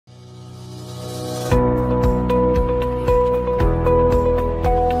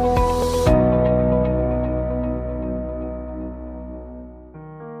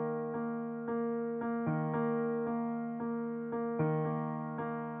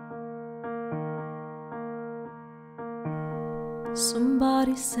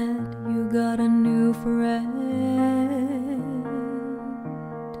Somebody said you got a new friend.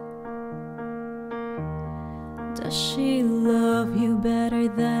 Does she love you better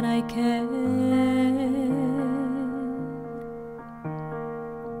than I can?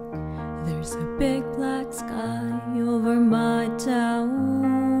 There's a big black sky over my town.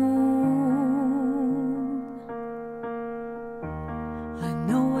 I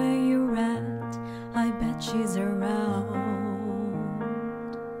know where you're at, I bet she's around.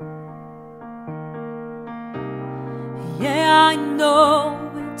 Yeah, I know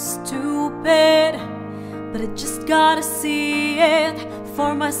it's stupid, but I just gotta see it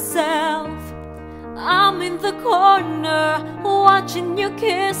for myself. I'm in the corner watching you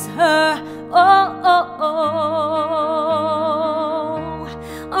kiss her. Oh, oh, oh.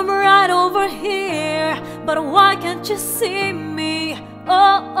 I'm right over here, but why can't you see me?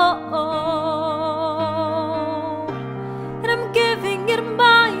 Oh, oh, oh. And I'm giving it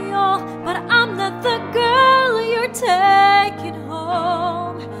my all, but I'm not the girl you're taking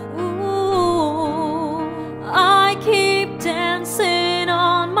home. Ooh, I keep dancing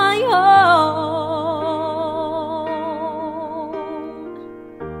on my own.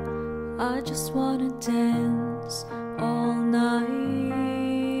 I just wanna dance all night,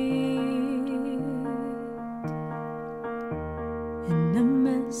 and I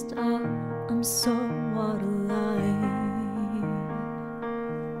messed up, I'm so out of line.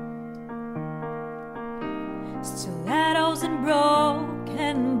 Stilettos and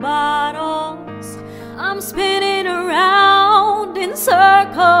broken bottles, I'm spinning around in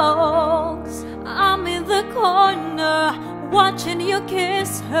circles. I'm in the corner watching you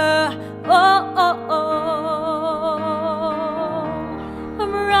kiss her. Oh, oh, oh.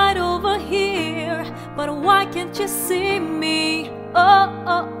 I'm right over here, but why can't you see me? Oh,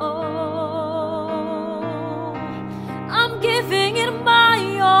 oh, oh. I'm giving it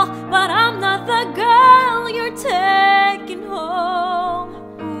my all, but I'm not the girl you're taking home.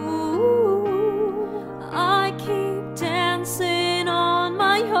 Ooh, I keep dancing on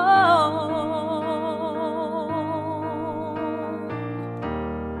my own.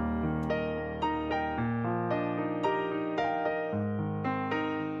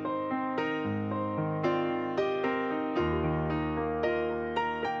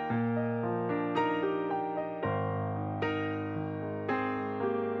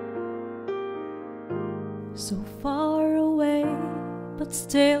 So far away, but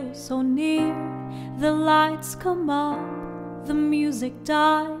still so near. The lights come up, the music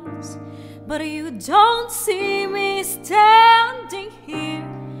dies, but you don't see me standing here.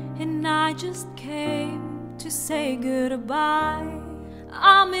 And I just came to say goodbye.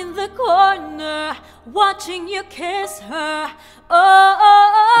 I'm in the corner watching you kiss her. Oh,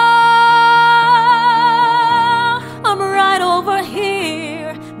 oh, oh. I'm right over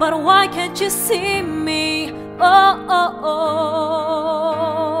here, but why can't you see me? Oh, oh, oh.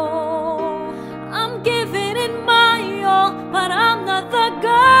 I'm giving it my all, but I'm not the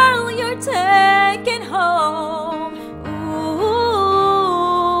girl you're taking home.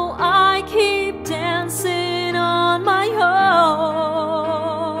 Ooh, I keep dancing on my own.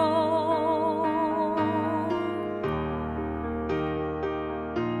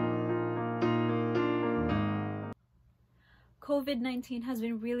 COVID-19 has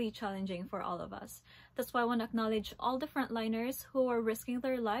been really challenging for all of us. That's why I want to acknowledge all the frontliners who are risking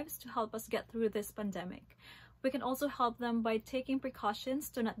their lives to help us get through this pandemic. We can also help them by taking precautions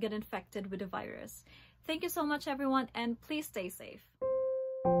to not get infected with the virus. Thank you so much, everyone, and please stay safe.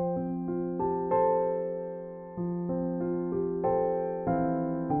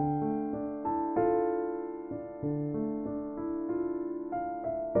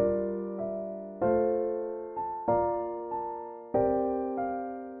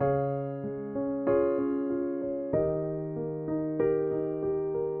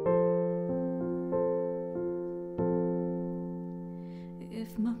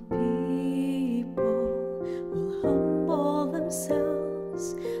 If my people will humble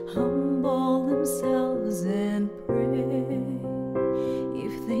themselves and pray,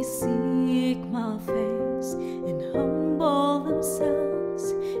 if they seek my face and humble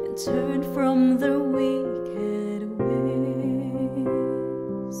themselves and turn from their wicked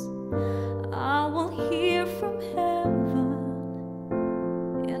ways, I will hear from heaven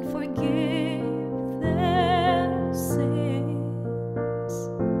and forgive their sins.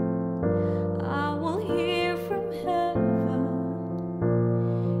 I will hear from heaven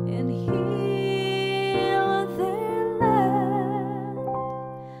and heal their land.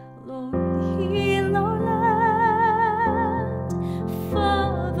 Lord, heal our land.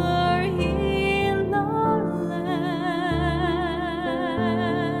 Father, heal our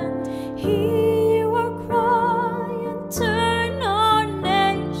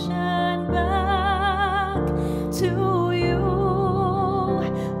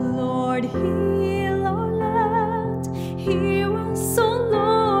Hear us, O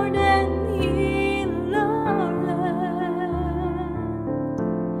Lord, and heal our land.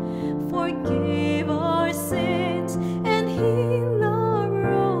 Forgive our sins and heal our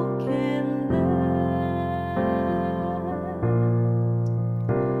broken land.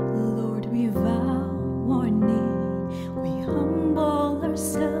 Lord, we vow our knee, we humble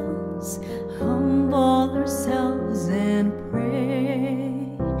ourselves and pray.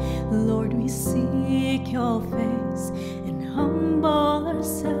 Lord, we seek your face and humble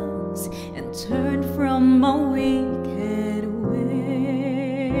ourselves and turn from our wicked ways.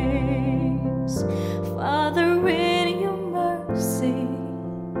 Father, in your mercy,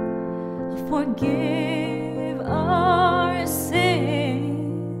 forgive our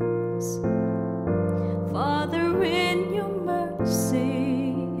sins. Father, in your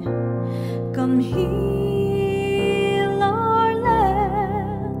mercy, come heal our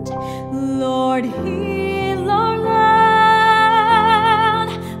land. Lord, heal our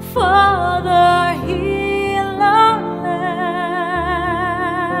land. Father, heal our land.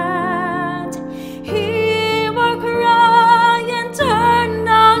 Hear our cry and turn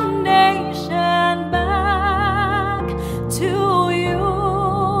our nation back to you.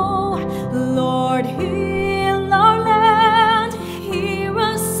 Lord, heal our land. Hear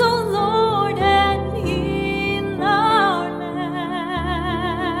us, O Lord, and heal our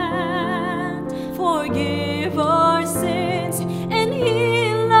land. Forgive our sins and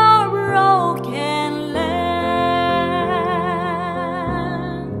heal our broken land.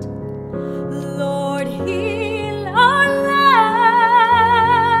 Lord, heal our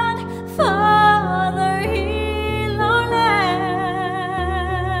land. Father, heal our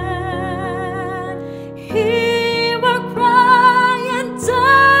land. Hear our cry and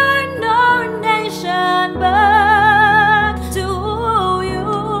turn our nation back to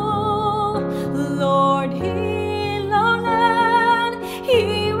you. Lord, heal our land.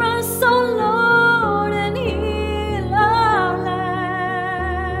 Hear us, O Lord, and heal our land.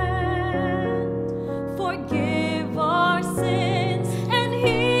 Forgive our sins and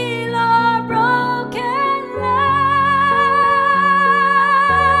heal our broken land.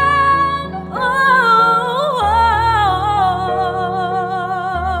 Oh,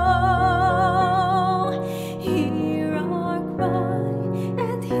 hear our cry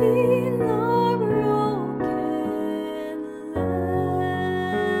and heal